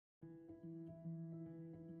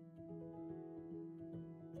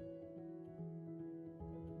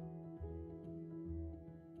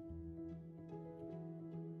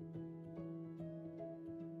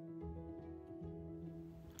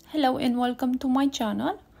Hello and welcome to my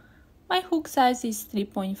channel. My hook size is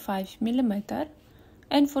 3.5 millimeter,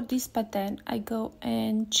 and for this pattern I go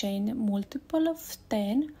and chain multiple of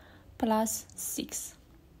 10 plus 6.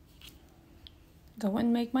 Go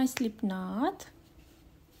and make my slip knot,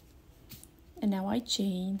 and now I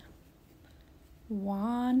chain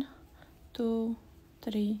 1, 2,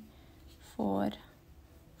 3, 4,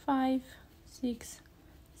 5, 6,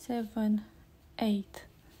 7, 8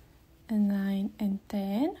 and 9 and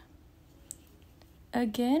 10.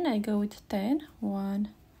 Again I go with 10. 1,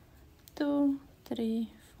 2, 3,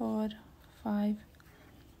 4, 5,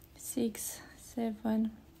 6,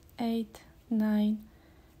 7, 8, 9,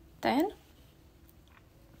 10,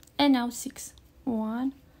 and now 6.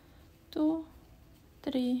 1, 2,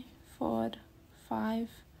 3, 4, 5,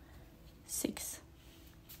 6.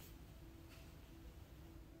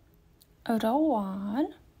 Row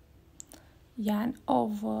 1, yarn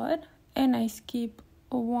over, and I skip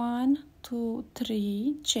 1, 2,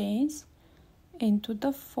 3 chains into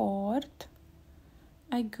the 4th.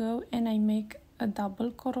 I go and I make a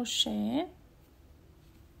double crochet,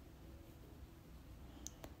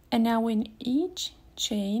 and now in each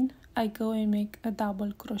chain I go and make a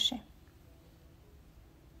double crochet.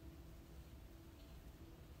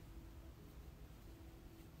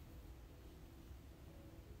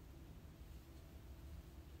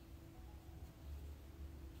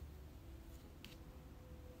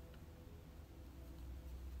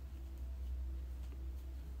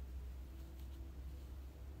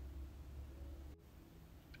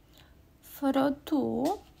 For row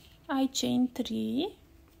 2, I chain 3,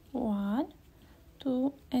 1,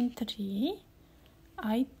 2 and 3.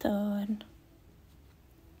 I turn,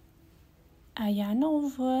 I yarn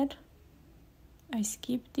over, I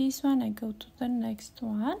skip this one, I go to the next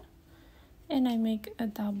one, and I make a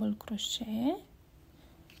double crochet.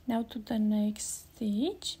 Now to the next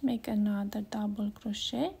stitch, make another double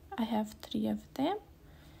crochet. I have 3 of them.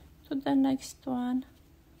 To the next one,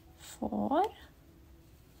 4,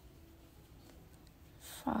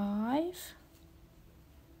 5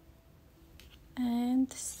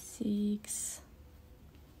 and 6.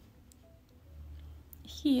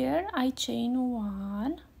 Here I chain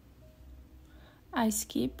 1, I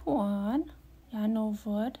skip 1, yarn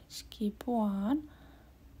over, skip 1.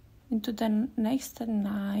 Into the next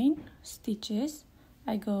 9 stitches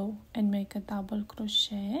I go and make a double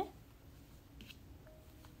crochet.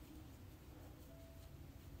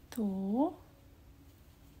 2,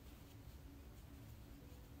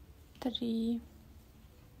 3,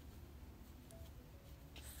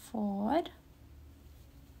 4,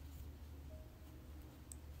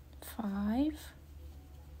 5,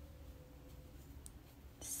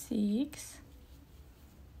 6,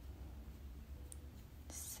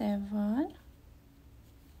 7,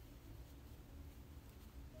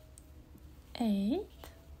 8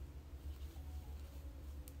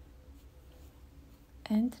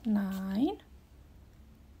 and 9.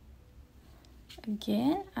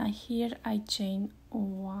 Again, here I chain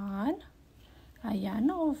 1, I yarn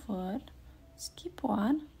over, skip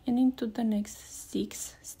 1, and into the next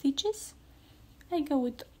 6 stitches I go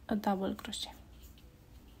with a double crochet.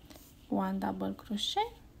 1 double crochet,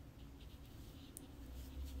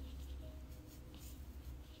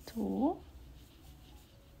 2,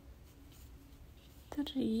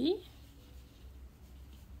 3,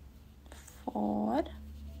 4,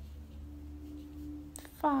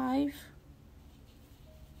 5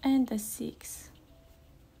 and the 6.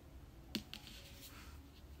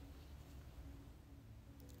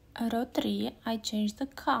 Row 3, I change the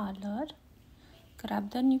color, grab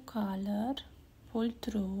the new color, pull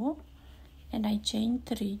through, and I chain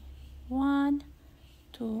 3. 1,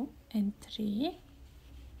 2 and 3.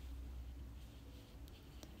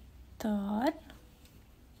 Turn,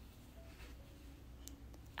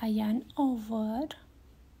 I yarn over,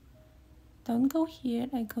 don't go here,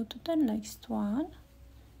 I go to the next one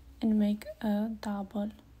and make a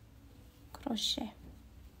double crochet.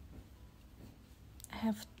 I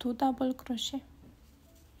have 2 double crochet.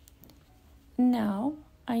 Now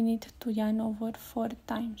I need to yarn over 4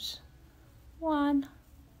 times. 1,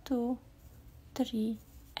 2, 3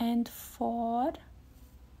 and 4,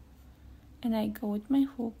 and I go with my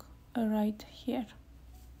hook right here.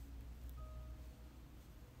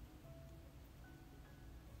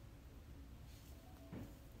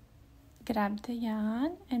 Grab the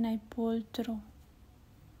yarn and I pull through.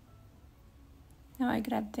 Now I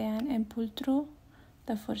grab the yarn and pull through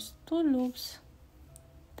the first 2 loops,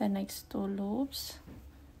 the next 2 loops,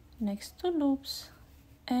 next 2 loops,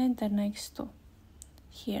 and the next 2.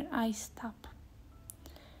 Here I stop.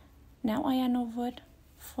 Now I yarn over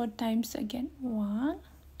 4 times again. 1,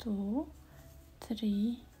 2,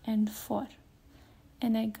 3 and 4,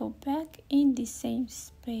 and I go back in the same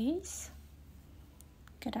space,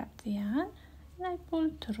 grab the yarn and I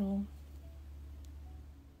pull through.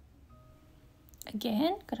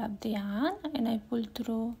 Again, grab the yarn and I pull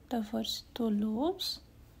through the first 2 loops,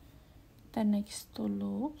 the next 2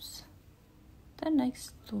 loops, the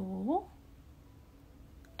next 2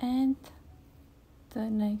 and the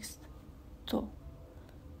next 2.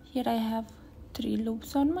 Here I have 3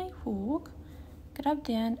 loops on my hook. Grab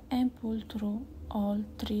the yarn and pull through all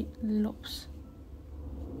 3 loops.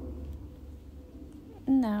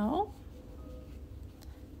 Now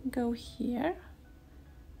go here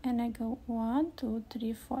and I go 1, 2,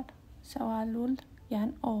 3, 4. So I will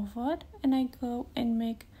yarn over and I go and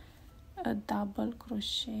make a double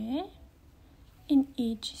crochet in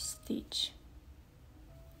each stitch.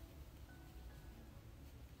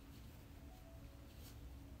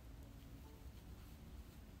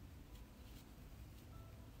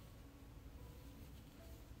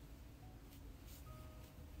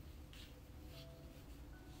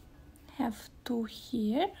 Have 2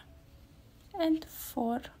 here and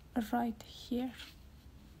 4 right here.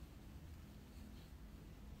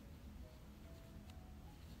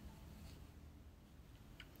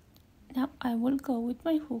 Now I will go with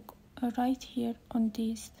my hook right here on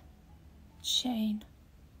this chain,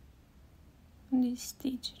 on this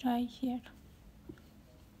stitch right here.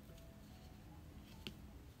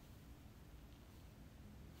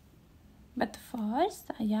 But first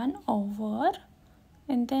I yarn over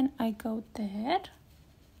and then I go there.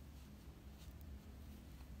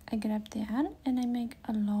 I grab the yarn and I make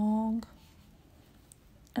a long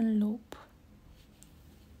loop.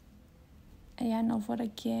 I yarn over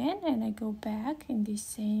again and I go back in the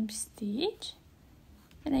same stitch,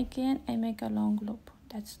 and again I make a long loop.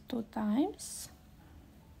 That's 2 times,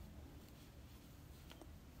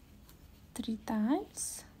 3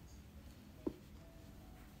 times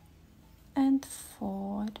and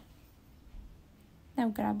 4. Now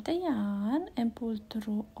grab the yarn and pull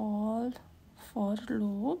through all 4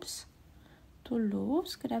 loops, 2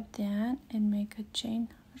 loops, grab the yarn and make a chain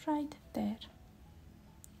right there.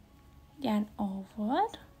 Yarn over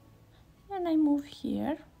and I move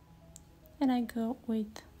here and I go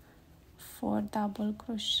with 4 double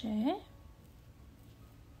crochet,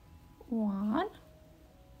 1,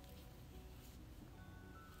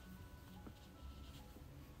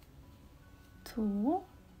 2,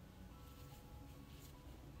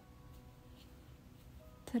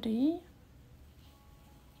 3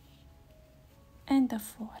 and a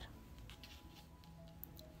 4.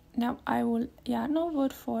 Now I will yarn over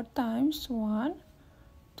 4 times, 1,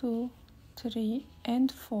 2, 3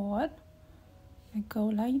 and 4. I go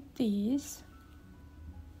like this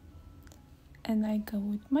and I go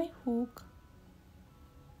with my hook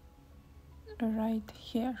right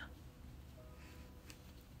here.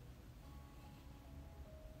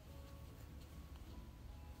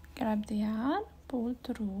 Grab the yarn, pull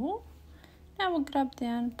through. Now grab the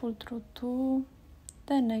yarn, pull through 2,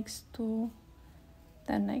 the next 2,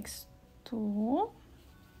 the next 2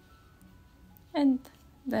 and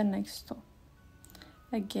the next 2.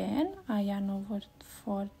 Again I yarn over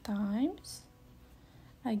 4 times.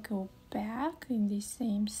 I go back in the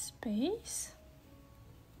same space,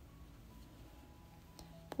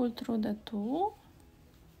 pull through the 2,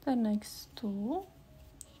 the next 2,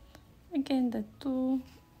 again the 2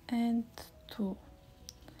 and 2,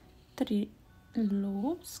 3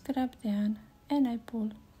 loops, grab the yarn and I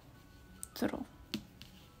pull through.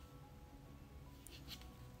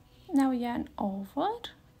 Now yarn over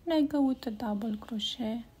and I go with a double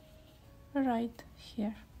crochet right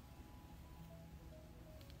here.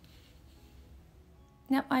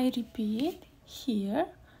 Now I repeat here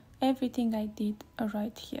everything I did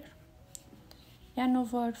right here. Yarn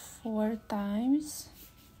over 4 times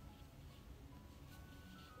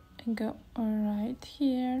and go right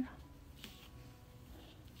here.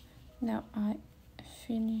 Now I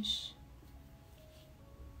finish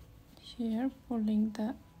here pulling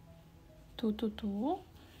the 2 to 2,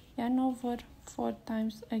 yarn over 4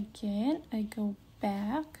 times again. I go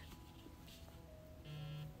back,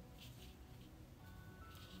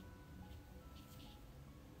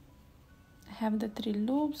 I have the 3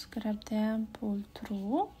 loops, grab them, pull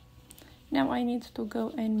through. Now I need to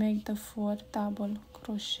go and make the 4 double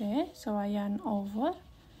crochet, so I yarn over,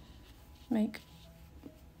 make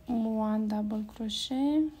 1 double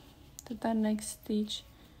crochet to the next stitch,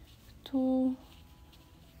 2,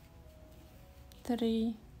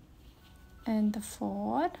 3 and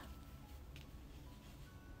 4.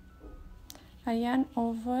 I yarn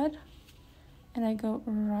over and I go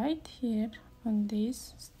right here on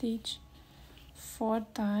this stitch 4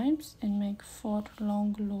 times and make 4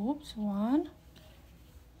 long loops. 1,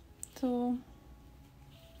 2,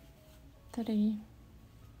 3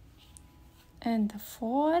 and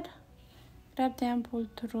 4. Grab them, pull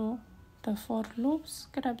through the 4 loops,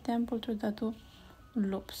 grab them, pull through the 2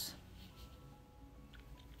 loops.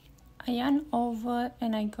 I yarn over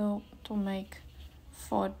and I go to make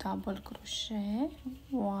 4 double crochet.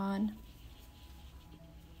 1,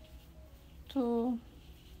 2,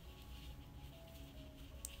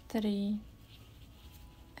 3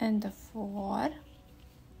 and 4.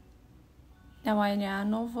 Now I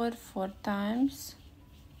yarn over 4 times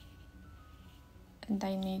and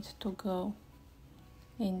I need to go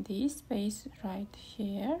in this space right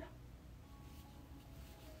here.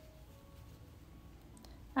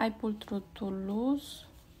 I pull through 2 loops,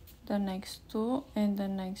 the next 2 and the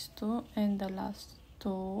next 2 and the last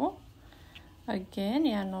 2. Again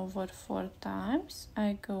yarn over 4 times.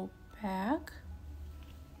 I go back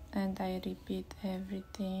and I repeat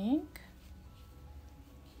everything.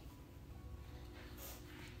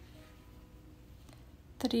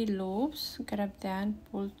 Three loops, grab them,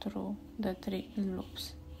 pull through the 3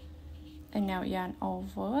 loops. And now yarn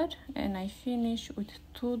over and I finish with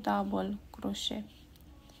 2 double crochet.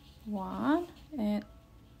 1 and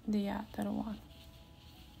the other one.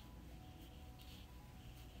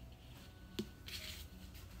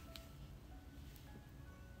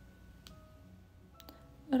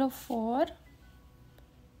 Row 4,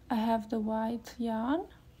 I have the white yarn.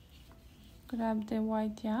 Grab the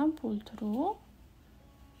white yarn, pull through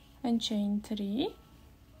and chain 3.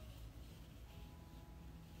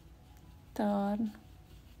 Turn,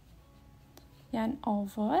 yarn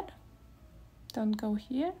over, don't go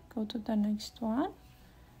here, go to the next one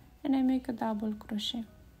and I make a double crochet.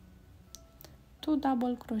 2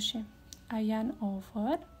 double crochet. I yarn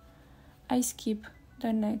over, I skip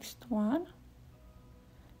the next one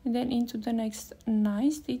and then into the next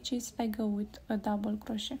 9 stitches I go with a double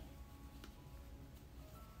crochet.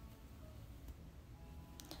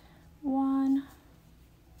 1,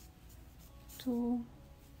 2,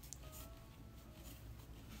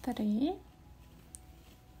 3,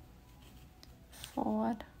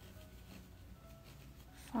 4,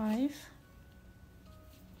 5,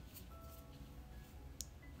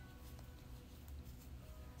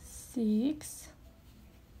 6,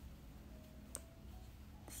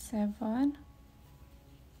 7,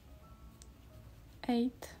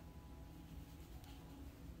 8,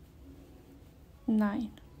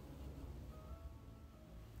 9.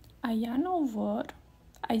 I yarn over,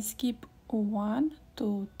 I skip 1,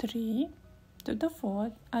 2, 3, to the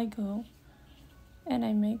 4th I go and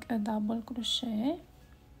I make a double crochet,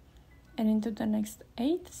 and into the next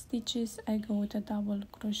 8 stitches I go with a double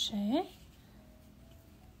crochet.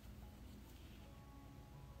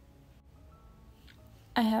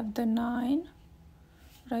 I have the 9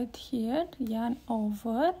 right here, yarn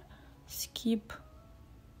over, skip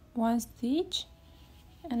 1 stitch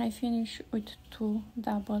and I finish with 2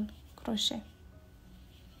 double crochet.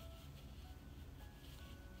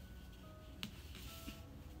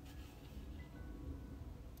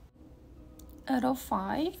 Row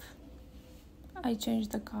 5, I change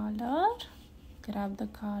the color, grab the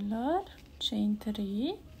color, chain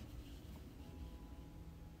 3,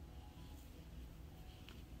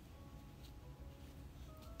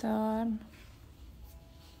 turn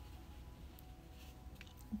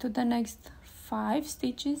to the next 5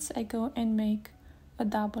 stitches I go and make a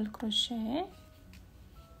double crochet.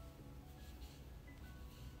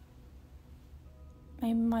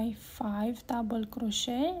 Make my 5 double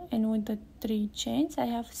crochet and with the 3 chains I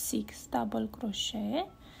have 6 double crochet.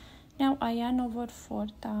 Now I yarn over 4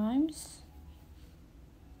 times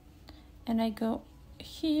and I go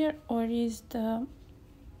here or is the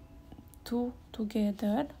 2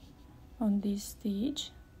 together on this stitch.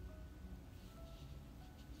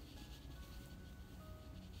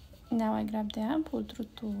 Now I grab them, pull through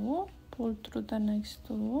 2, pull through the next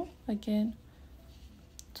 2, again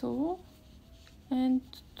 2 and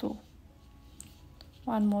 2.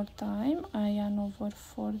 One more time, I yarn over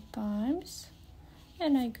 4 times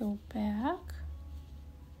and I go back.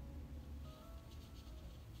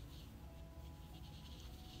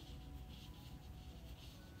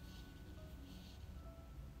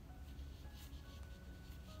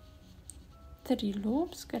 Three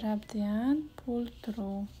loops, grab the yarn, pull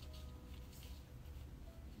through.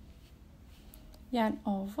 Yarn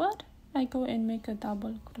over, I go and make a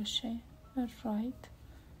double crochet right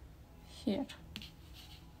here.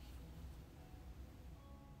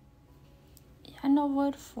 Yarn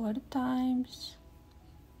over 4 times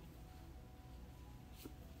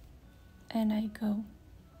and I go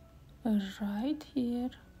right here,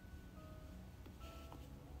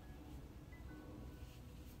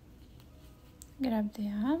 grab the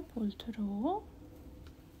yarn, pull through,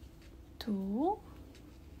 2,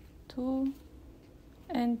 2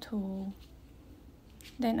 and 2,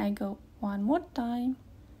 then I go one more time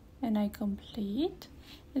and I complete,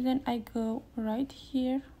 and then I go right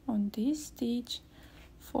here on this stitch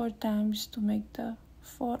 4 times to make the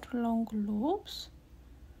 4 long loops,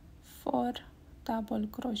 4 double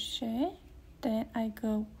crochet, then I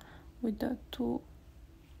go with the 2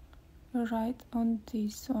 right on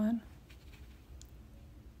this one.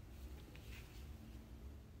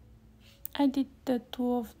 I did the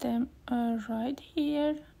 2 of them right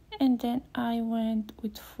here, and then I went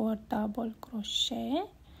with 4 double crochet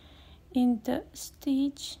in the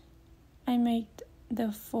stitch. I made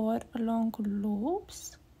the 4 long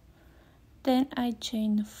loops, then I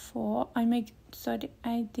chain 4. I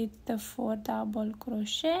did the 4 double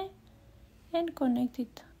crochet and connect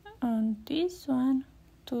it on this one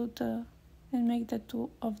to the, and make the 2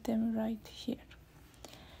 of them right here.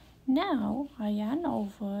 Now I yarn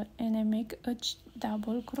over and I make a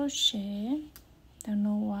double crochet. Don't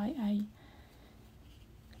know why I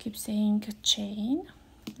keep saying a chain.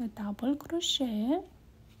 A double crochet,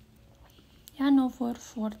 yarn over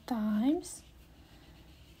 4 times,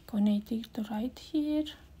 connect it right here,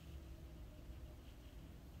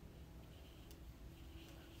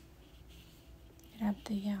 grab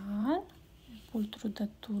the yarn, pull through the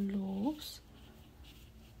 2 loops,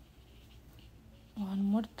 one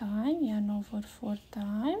more time, yarn over 4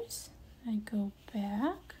 times, I go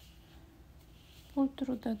back, pull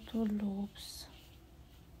through the 2 loops.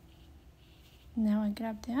 Now I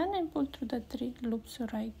grab the yarn and pull through the 3 loops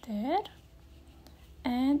right there,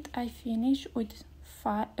 and I finish with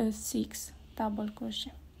 6 double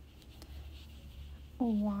crochet.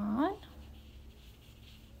 1,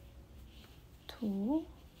 2,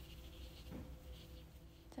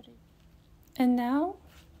 3, and now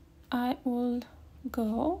I will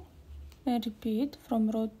go and repeat from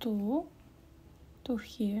row 2 to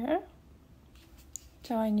here.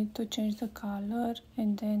 So I need to change the color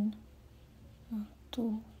and then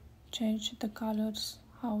to change the colors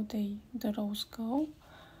how the rows go.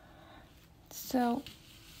 So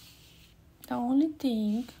the only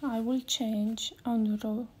thing I will change on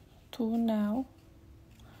row 2 now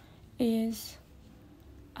is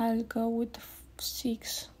I'll go with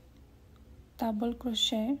 6 double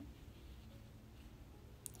crochet.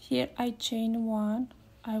 Here I chain 1,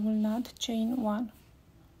 I will not chain 1,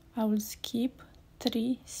 I will skip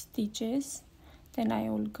 3 stitches, then I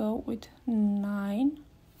will go with 9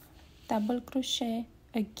 double crochet,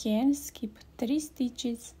 again skip 3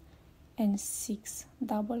 stitches and 6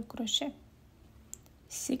 double crochet.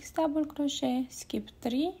 6 double crochet, skip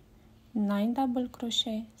 3, 9 double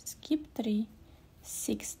crochet, skip 3,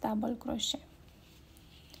 6 double crochet.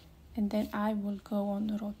 And then I will go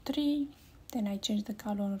on row 3, then I change the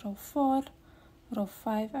color on row 4, row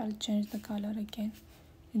 5 I'll change the color again,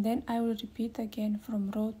 and then I will repeat again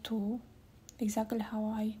from row 2 exactly how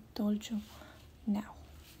I told you now.